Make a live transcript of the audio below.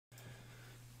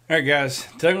All right, guys,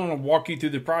 today I'm going to walk you through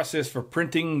the process for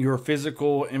printing your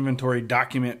physical inventory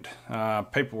document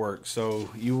paperwork. So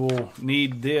you will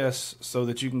need this so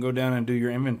that you can go down and do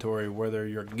your inventory, whether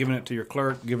you're giving it to your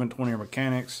clerk, giving it to one of your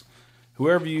mechanics,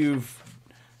 whoever you've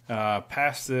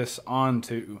passed this on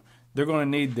to. They're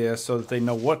going to need this so that they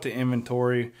know what to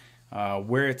inventory,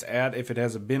 where it's at, if it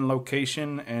has a bin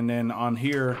location, and then on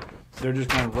here they're just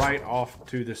going to write off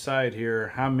to the side here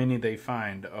how many they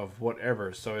find of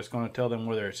whatever. So it's going to tell them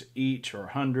whether it's each or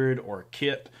 100 or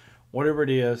kit, whatever it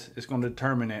is, it's going to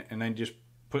determine it, and then just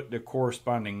put the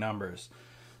corresponding numbers.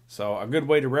 So a good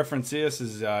way to reference this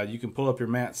is you can pull up your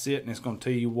mat sit, and it's going to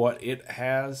tell you what it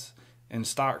has in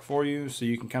stock for you, so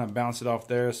you can kind of bounce it off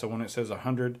there. So when it says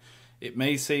 100, it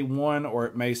may say 1 or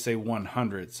it may say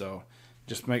 100. So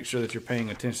just make sure that you're paying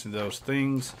attention to those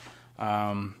things.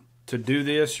 To do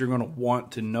this, you're going to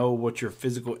want to know what your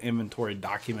physical inventory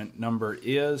document number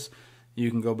is. You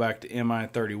can go back to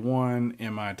MI31,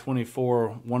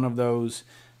 MI24, one of those,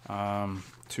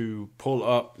 to pull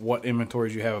up what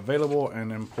inventories you have available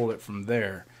and then pull it from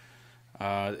there.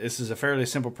 This is a fairly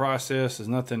simple process. There's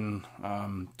nothing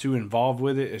too involved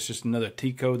with it. It's just another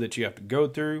T code that you have to go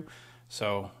through.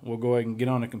 So we'll go ahead and get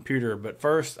on the computer. But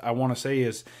first, I want to say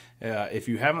is, if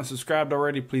you haven't subscribed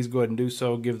already, please go ahead and do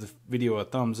so. Give the video a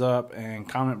thumbs up and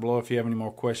comment below if you have any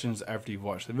more questions after you've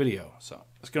watched the video. So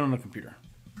let's get on the computer.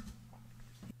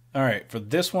 All right, for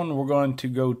this one, we're going to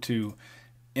go to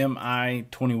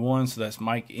MI21, so that's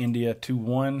Mike India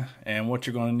 21. And what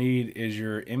you're going to need is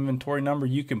your inventory number.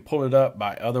 You can pull it up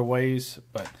by other ways,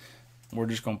 but we're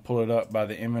just going to pull it up by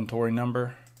the inventory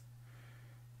number.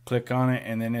 Click on it,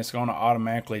 and then it's going to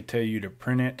automatically tell you to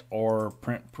print it or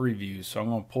print preview. So I'm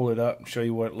going to pull it up and show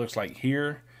you what it looks like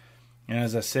here. And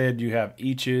as I said, you have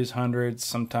eaches, hundreds.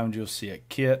 Sometimes you'll see a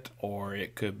kit, or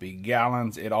it could be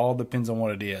gallons. It all depends on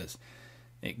what it is.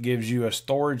 It gives you a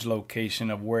storage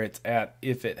location of where it's at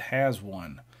if it has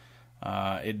one.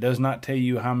 It does not tell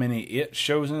you how many it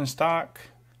shows in stock,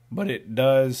 but it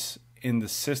does in the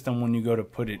system when you go to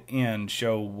put it in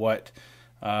show what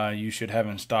you should have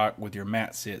in stock with your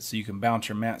mat sit. So you can bounce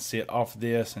your mat sit off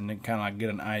this and then kind of like get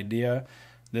an idea.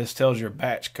 This tells your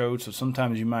batch code, so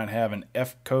sometimes you might have an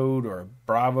F code or a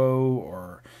Bravo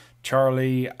or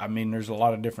Charlie. I mean, there's a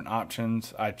lot of different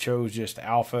options. I chose just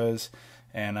alphas,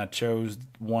 and I chose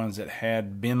ones that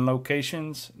had bin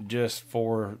locations just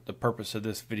for the purpose of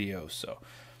this video. So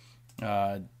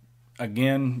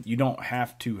again, you don't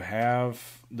have to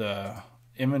have the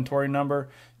inventory number.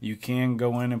 You can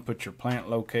go in and put your plant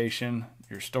location,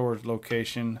 your storage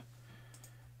location,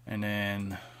 and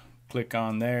then click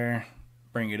on there,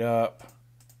 bring it up.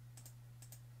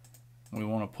 We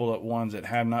want to pull up ones that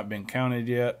have not been counted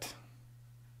yet,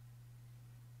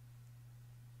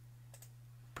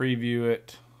 preview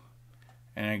it,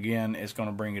 and again it's going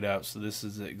to bring it up. So this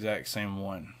is the exact same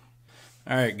one.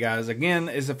 Alright guys, again,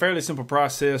 it's a fairly simple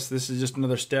process. This is just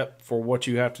another step for what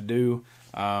you have to do.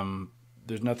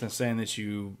 There's nothing saying that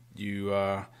you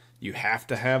have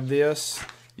to have this.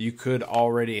 You could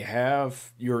already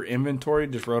have your inventory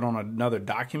just wrote on another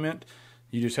document.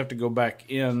 You just have to go back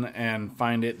in and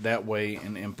find it that way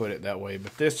and input it that way.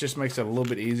 But this just makes it a little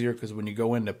bit easier, because when you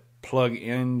go in to plug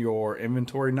in your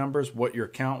inventory numbers, what your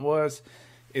count was,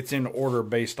 it's in order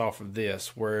based off of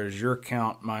this, whereas your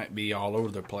count might be all over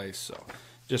the place. So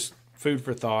just food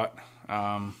for thought.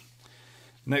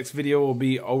 Next video will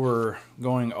be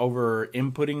going over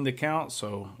inputting the count,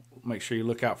 so make sure you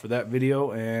look out for that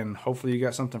video, and hopefully you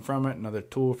got something from it, another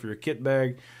tool for your kit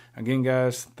bag. Again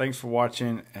guys, thanks for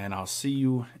watching, and I'll see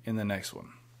you in the next one.